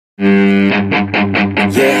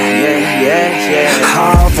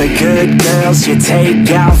good girls you take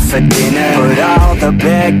out for dinner, but all the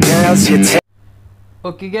bad girls you take.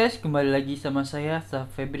 Oke guys, kembali lagi sama saya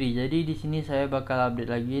Febri. Jadi di sini saya bakal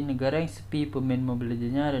update lagi negara yang sepi pemain Mobile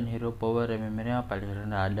Legends-nya dan hero power MMR-nya paling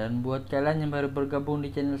rendah. Dan buat kalian yang baru bergabung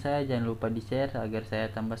di channel saya, jangan lupa di-share agar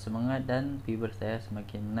saya tambah semangat dan viewer saya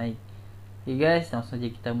semakin naik. Oke guys, langsung saja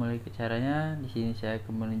kita mulai ke caranya. Di sini saya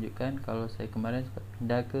akan menunjukkan kalau saya kemarin sempat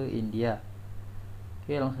pindah ke India.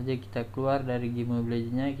 Oke, langsung saja kita keluar dari game Mobile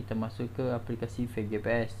Legends-nya, kita masuk ke aplikasi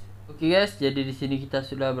VGPS. Oke guys, jadi di sini kita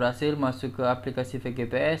sudah berhasil masuk ke aplikasi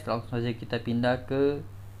VGPS. Langsung saja kita pindah ke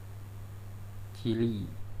Chili.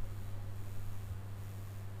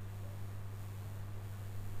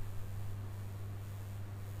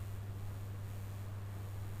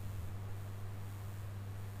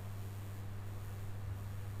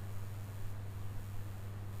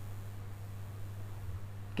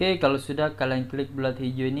 Oke, kalau sudah kalian klik bulat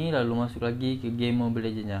hijau ini lalu masuk lagi ke game Mobile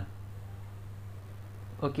Legends-nya.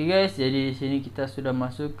 Oke guys, jadi di sini kita sudah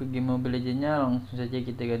masuk ke game Mobile Legends-nya. Langsung saja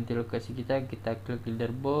kita ganti lokasi kita klik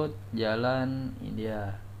leaderboard, jalan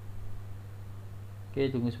India. Oke,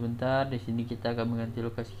 tunggu sebentar. Di sini kita akan mengganti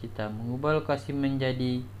lokasi kita, mengubah lokasi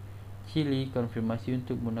menjadi Chili. Konfirmasi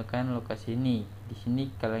untuk menggunakan lokasi ini. Di sini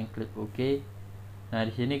kalian klik OK. Nah,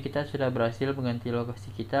 di sini kita sudah berhasil mengganti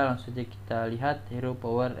lokasi kita. Langsung saja kita lihat hero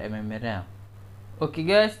power MMR-nya. Oke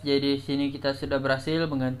guys, jadi di sini kita sudah berhasil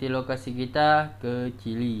mengganti lokasi kita ke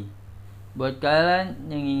Chili. Buat kalian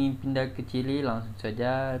yang ingin pindah ke Chili, langsung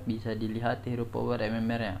saja bisa dilihat hero power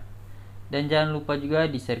MMR-nya. Dan jangan lupa juga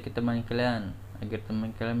di-share ke teman kalian agar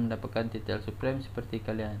teman kalian mendapatkan titel supreme seperti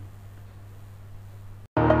kalian.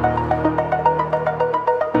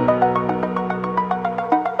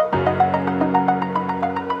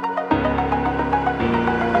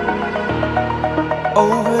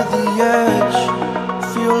 Over the edge,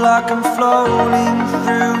 feel like I'm floating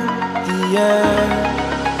through the air.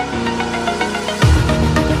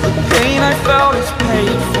 The pain I felt is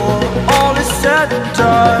paid for, all is said and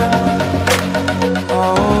done.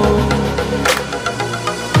 Oh,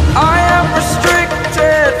 I am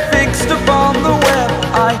restricted, fixed upon the web.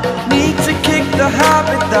 I need to kick the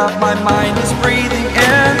habit that my mind is breathing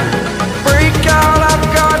in. Break out, I've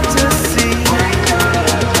got to see.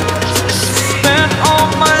 Spent all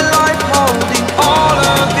my life holding all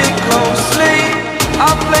of it closely.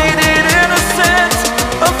 I played it innocent,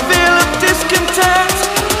 a feel of discontent.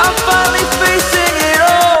 I'm finally facing it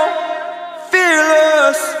all,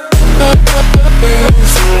 fearless.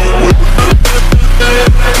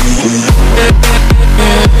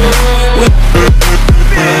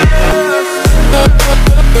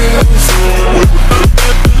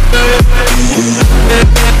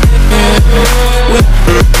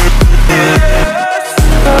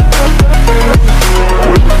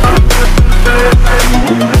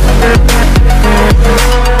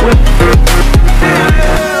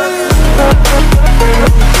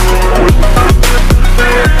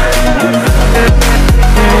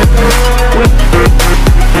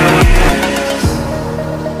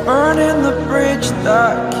 Burning the bridge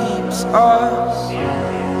that keeps us.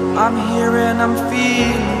 I'm here and I'm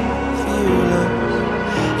feeling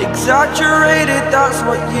fearless. Exaggerated, that's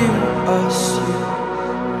what you assume.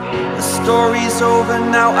 The story's over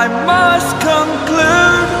now, I must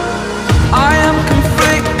conclude. I am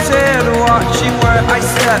conflicted, watching where I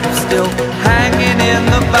step still, hanging in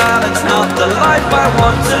the balance. Not the life I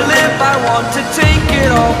want to live, I want to take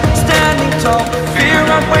it all. Standing tall, fear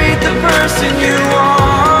I've weighed the person you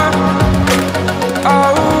are.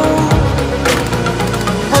 Oh,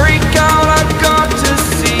 break out, I've got to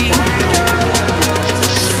see.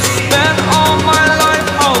 Spent all my life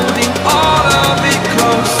holding all of it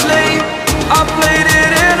closely. I played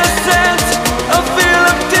it innocent, a feel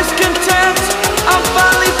of discontent. I'm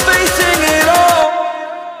finally facing it all,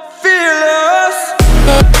 fearless.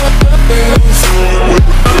 Fearless.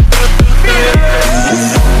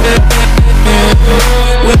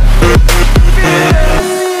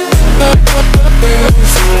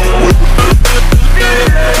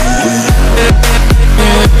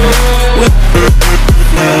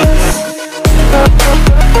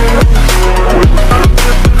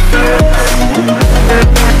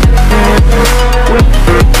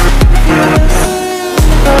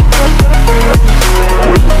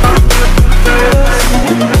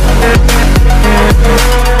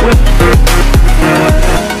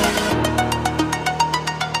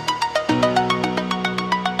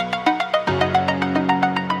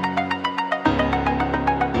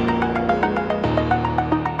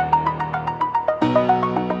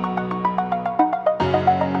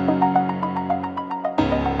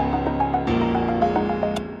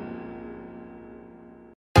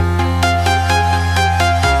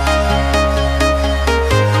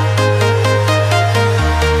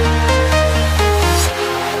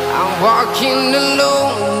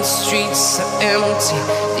 streets are empty.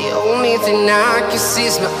 The only thing I can see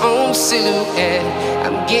is my own silhouette.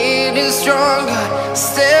 I'm getting stronger,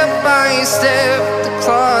 step by step. The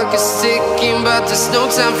clock is ticking, but there's no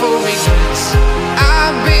time for regrets.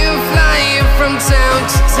 I've been flying from town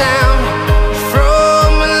to town,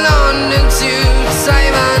 from London to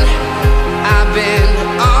Taiwan. I've been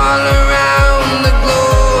all around the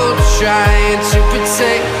globe, trying to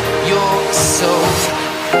protect your soul.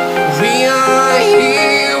 We are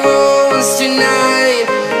heroes tonight.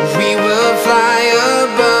 We will fly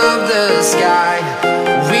above the sky.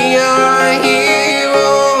 We are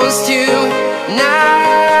heroes tonight.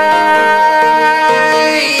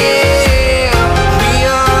 Yeah. We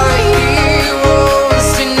are heroes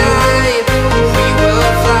tonight. We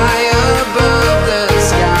will fly above the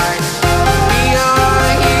sky. We are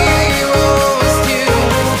heroes tonight.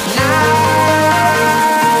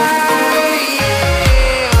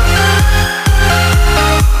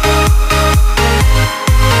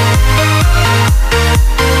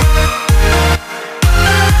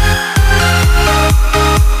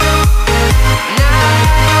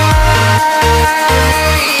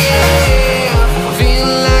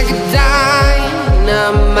 Feeling like a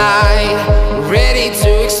dynamite, ready to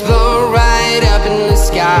explode right up in the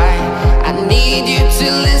sky. I need you to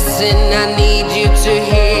listen, I need you to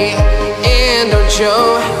hear, and don't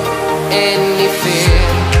show any fear.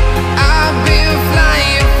 I've been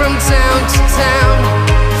flying from town to town,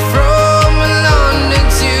 from London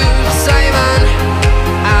to Taiwan.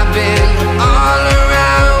 I've been all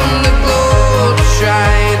around the globe,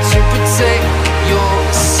 trying to protect your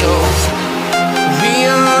soul. We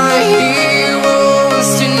are heroes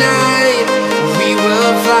tonight. We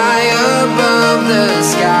will fly above the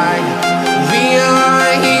sky. We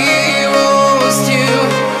are heroes tonight.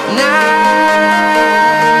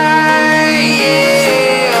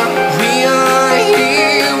 Yeah. We are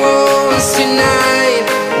heroes tonight.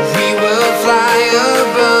 We will fly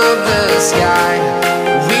above the sky.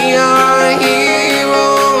 We are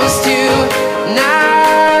heroes tonight.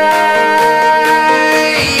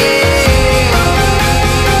 Yeah.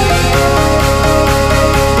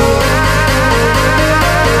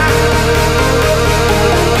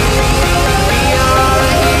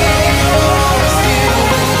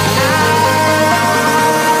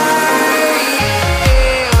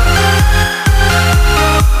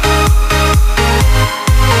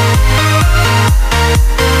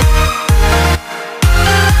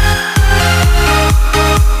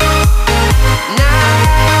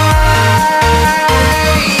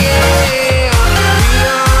 We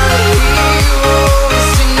are heroes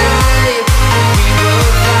tonight. We will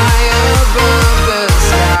fly above the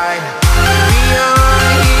sky. We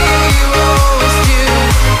are heroes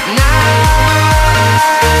tonight.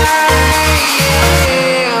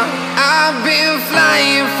 Yeah. I've been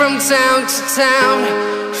flying from town to town,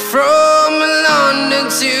 from London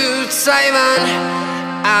to Taiwan.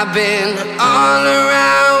 I've been all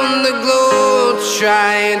around the globe,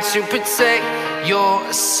 trying to protect your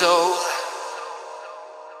soul.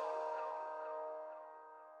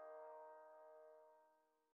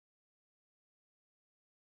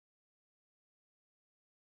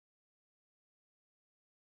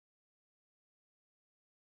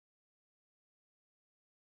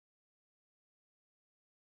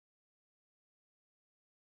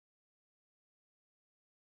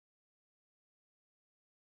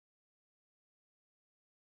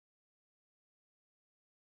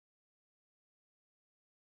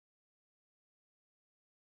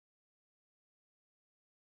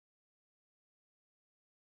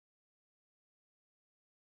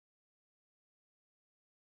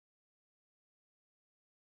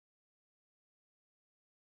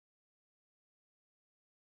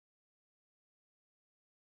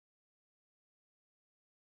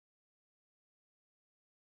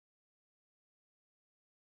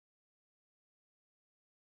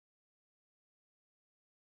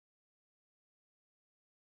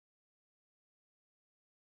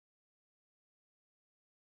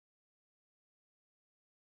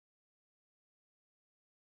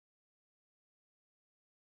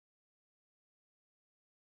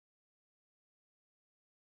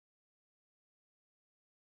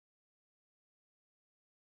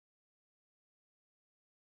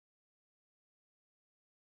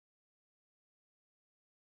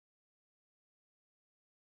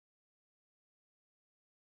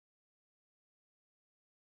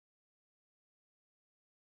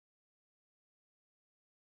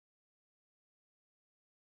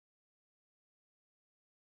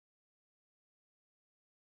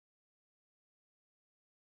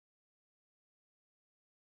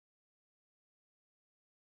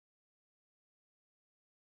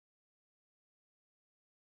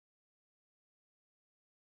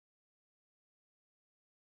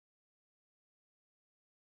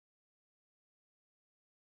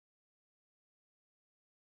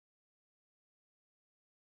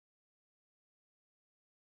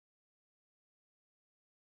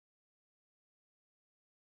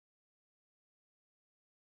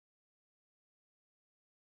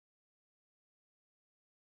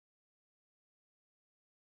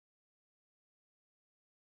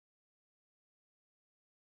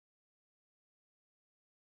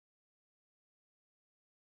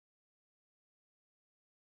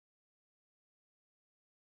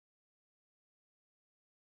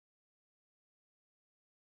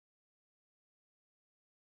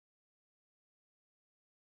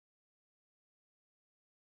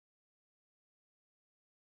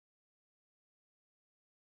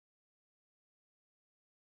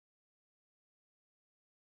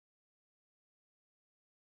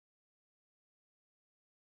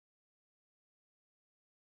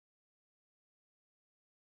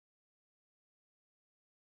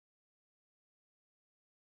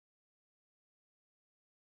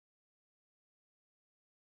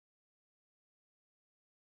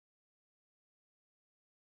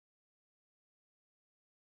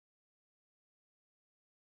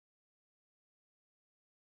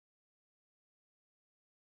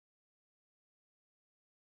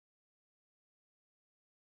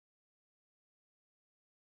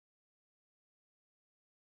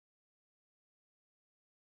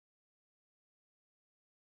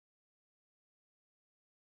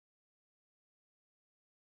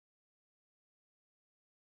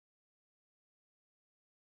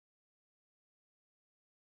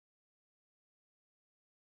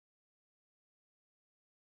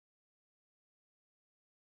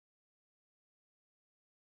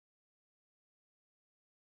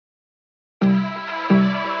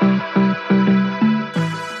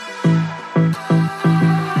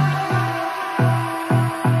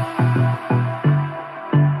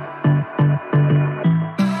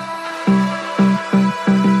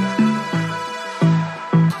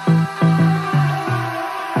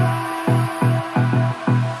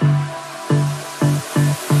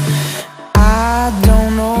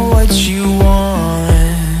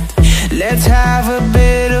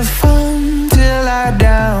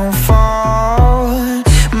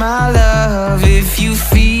 love, if you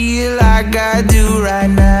feel like I do right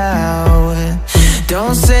now,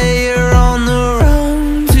 don't say you're on the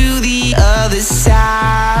run to the other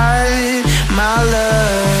side, my love.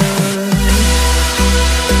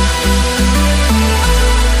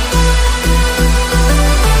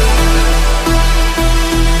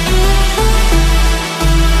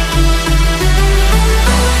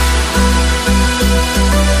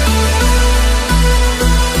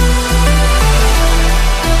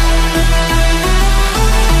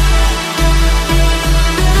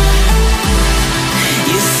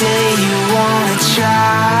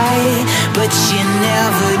 But you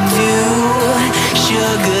never do.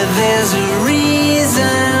 Sugar, there's a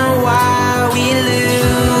reason why we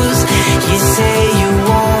lose. You say you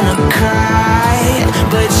wanna cry,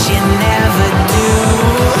 but you never do.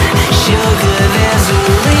 Sugar, there's a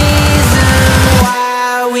reason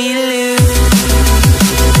why we lose.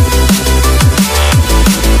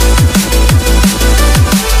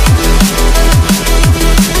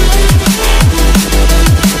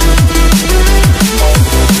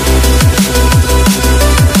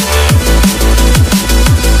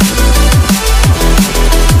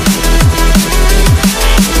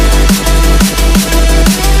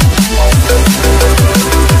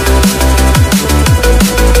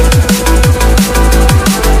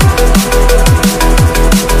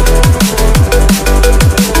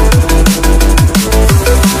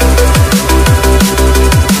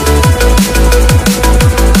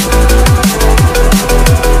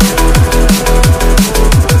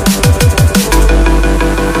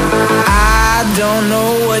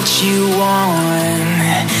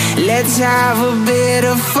 Let's have a bit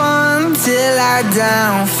of fun till I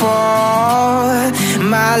downfall,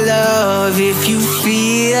 my love, if you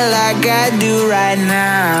feel like I do right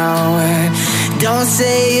now. Don't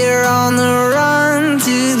say you're on the run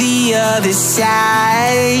to the other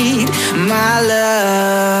side, my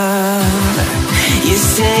love. You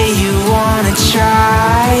say you wanna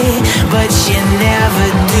try, but you never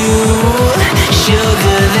do.